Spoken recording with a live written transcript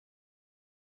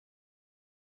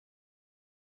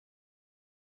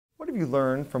What have you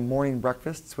learned from morning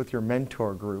breakfasts with your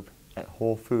mentor group at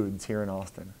Whole Foods here in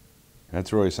Austin?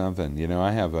 That's really something. You know, I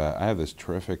have this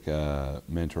terrific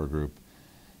mentor group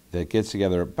that gets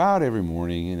together about every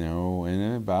morning, you know,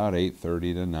 and about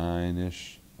 8:30 to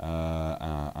 9-ish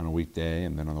on a weekday,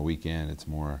 and then on the weekend it's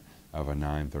more of a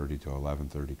 9:30 to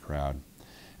 11:30 crowd.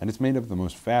 And it's made up of the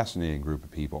most fascinating group of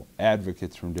people,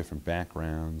 advocates from different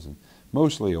backgrounds, and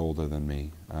mostly older than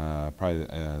me, probably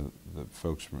the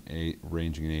folks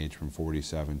ranging in age from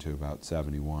 47 to about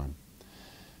 71.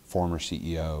 Former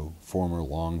CEO, former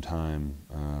longtime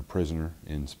prisoner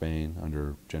in Spain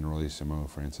under Generalissimo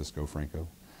Francisco Franco,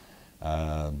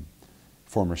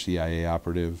 former CIA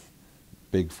operative,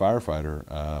 big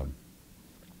firefighter,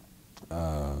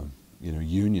 you know,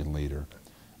 union leader,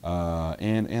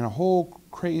 and a whole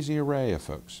crazy array of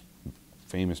folks,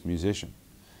 famous musician,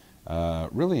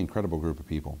 really incredible group of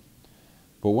people.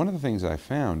 But one of the things I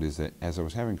found is that as I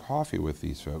was having coffee with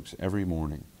these folks every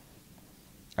morning,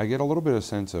 I get a little bit of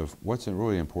sense of what's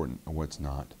really important and what's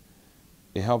not.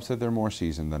 It helps that they're more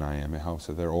seasoned than I am. It helps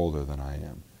that they're older than I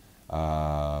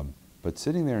am. But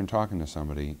sitting there and talking to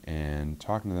somebody and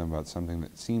talking to them about something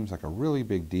that seems like a really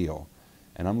big deal,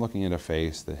 and I'm looking at a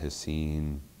face that has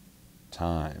seen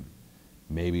time,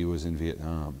 maybe was in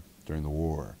Vietnam during the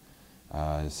war,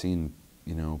 has seen,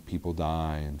 you know, people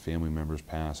die and family members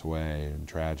pass away and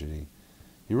tragedy,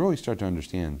 you really start to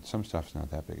understand some stuff's not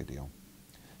that big a deal.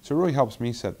 So it really helps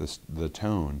me set the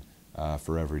tone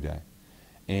for every day.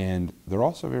 And they're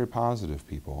also very positive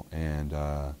people. And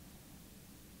I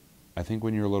think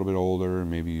when you're a little bit older,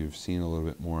 maybe you've seen a little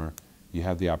bit more, you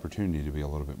have the opportunity to be a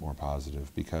little bit more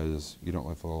positive because you don't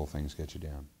let the little things get you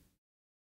down.